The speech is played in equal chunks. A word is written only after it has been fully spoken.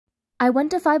I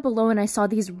went to Five Below and I saw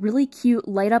these really cute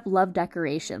light up love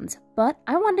decorations, but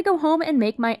I wanted to go home and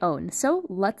make my own, so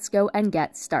let's go and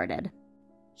get started.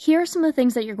 Here are some of the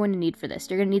things that you're going to need for this.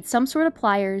 You're going to need some sort of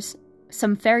pliers,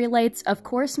 some fairy lights. Of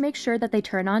course, make sure that they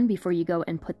turn on before you go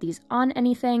and put these on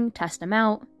anything, test them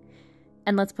out,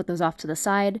 and let's put those off to the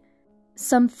side.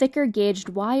 Some thicker gauged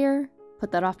wire,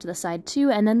 put that off to the side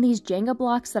too, and then these Jenga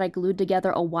blocks that I glued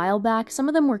together a while back. Some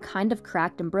of them were kind of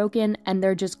cracked and broken, and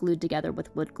they're just glued together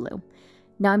with wood glue.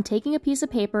 Now I'm taking a piece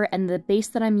of paper, and the base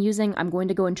that I'm using, I'm going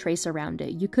to go and trace around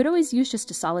it. You could always use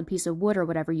just a solid piece of wood or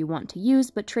whatever you want to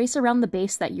use, but trace around the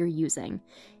base that you're using.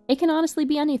 It can honestly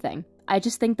be anything. I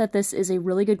just think that this is a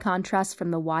really good contrast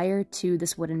from the wire to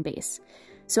this wooden base.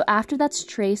 So after that's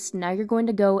traced, now you're going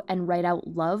to go and write out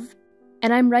love.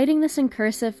 And I'm writing this in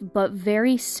cursive, but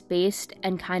very spaced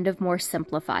and kind of more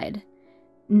simplified.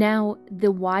 Now, the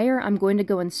wire I'm going to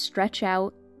go and stretch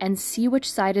out and see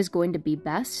which side is going to be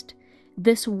best.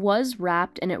 This was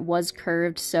wrapped and it was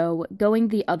curved, so going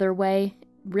the other way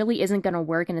really isn't going to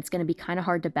work and it's going to be kind of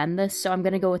hard to bend this, so I'm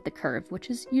going to go with the curve, which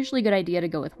is usually a good idea to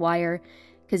go with wire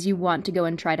because you want to go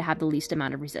and try to have the least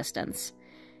amount of resistance.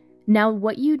 Now,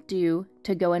 what you do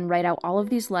to go and write out all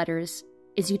of these letters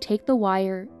is you take the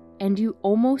wire and you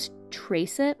almost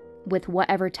trace it with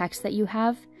whatever text that you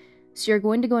have. So you're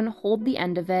going to go and hold the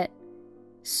end of it,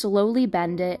 slowly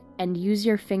bend it, and use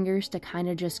your fingers to kind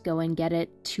of just go and get it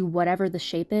to whatever the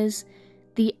shape is.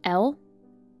 The L,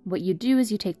 what you do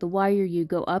is you take the wire, you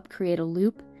go up, create a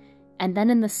loop, and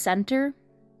then in the center,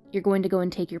 you're going to go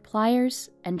and take your pliers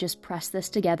and just press this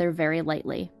together very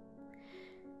lightly.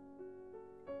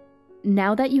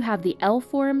 Now that you have the L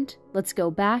formed, let's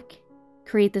go back,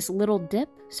 create this little dip,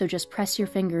 so just press your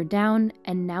finger down,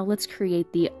 and now let's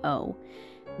create the O.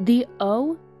 The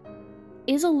O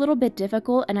is a little bit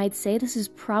difficult, and I'd say this is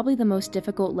probably the most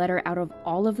difficult letter out of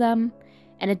all of them,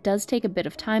 and it does take a bit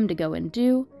of time to go and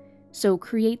do. So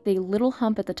create the little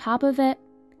hump at the top of it,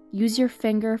 use your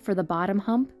finger for the bottom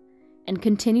hump, and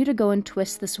continue to go and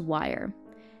twist this wire.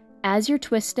 As you're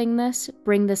twisting this,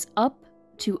 bring this up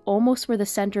to almost where the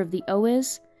center of the O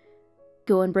is,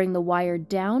 go and bring the wire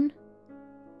down,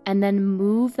 and then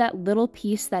move that little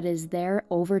piece that is there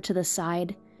over to the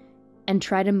side and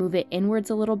try to move it inwards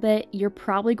a little bit. You're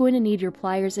probably going to need your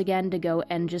pliers again to go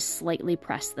and just slightly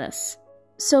press this.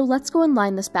 So let's go and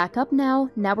line this back up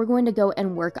now. Now we're going to go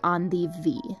and work on the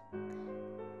V.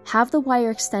 Have the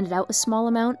wire extended out a small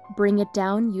amount, bring it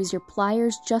down, use your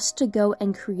pliers just to go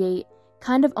and create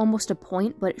kind of almost a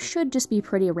point, but it should just be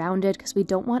pretty rounded because we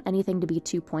don't want anything to be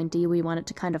too pointy. We want it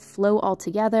to kind of flow all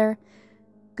together.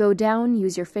 Go down,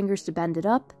 use your fingers to bend it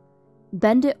up.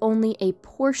 Bend it only a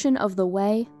portion of the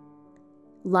way.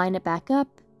 Line it back up.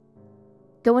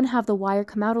 Go and have the wire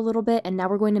come out a little bit, and now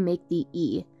we're going to make the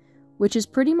E, which is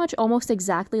pretty much almost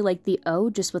exactly like the O,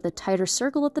 just with a tighter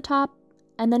circle at the top,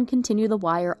 and then continue the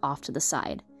wire off to the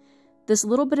side. This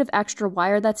little bit of extra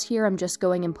wire that's here, I'm just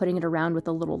going and putting it around with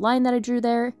a little line that I drew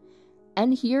there,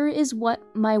 and here is what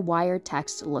my wire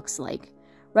text looks like.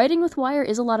 Writing with wire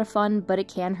is a lot of fun, but it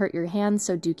can hurt your hands,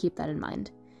 so do keep that in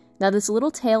mind. Now this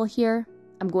little tail here,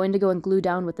 I'm going to go and glue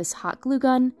down with this hot glue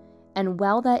gun, and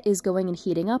while that is going and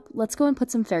heating up, let's go and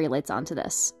put some fairy lights onto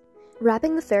this.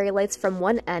 Wrapping the fairy lights from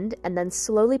one end and then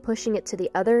slowly pushing it to the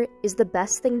other is the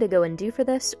best thing to go and do for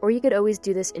this, or you could always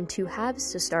do this in two halves.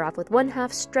 So start off with one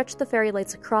half, stretch the fairy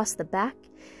lights across the back,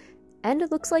 and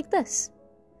it looks like this.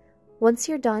 Once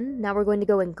you're done, now we're going to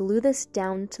go and glue this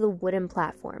down to the wooden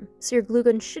platform. So your glue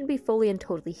gun should be fully and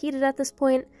totally heated at this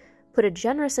point. Put a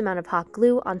generous amount of hot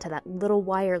glue onto that little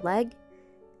wire leg,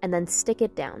 and then stick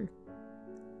it down.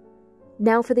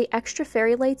 Now for the extra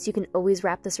fairy lights, you can always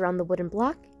wrap this around the wooden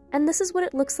block, and this is what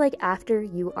it looks like after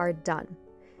you are done.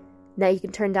 Now you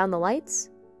can turn down the lights.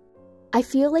 I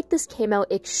feel like this came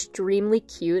out extremely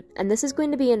cute, and this is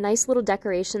going to be a nice little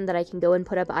decoration that I can go and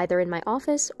put up either in my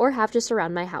office or have just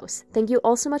around my house. Thank you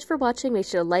all so much for watching. Make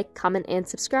sure to like, comment, and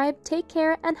subscribe. Take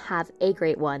care, and have a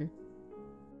great one.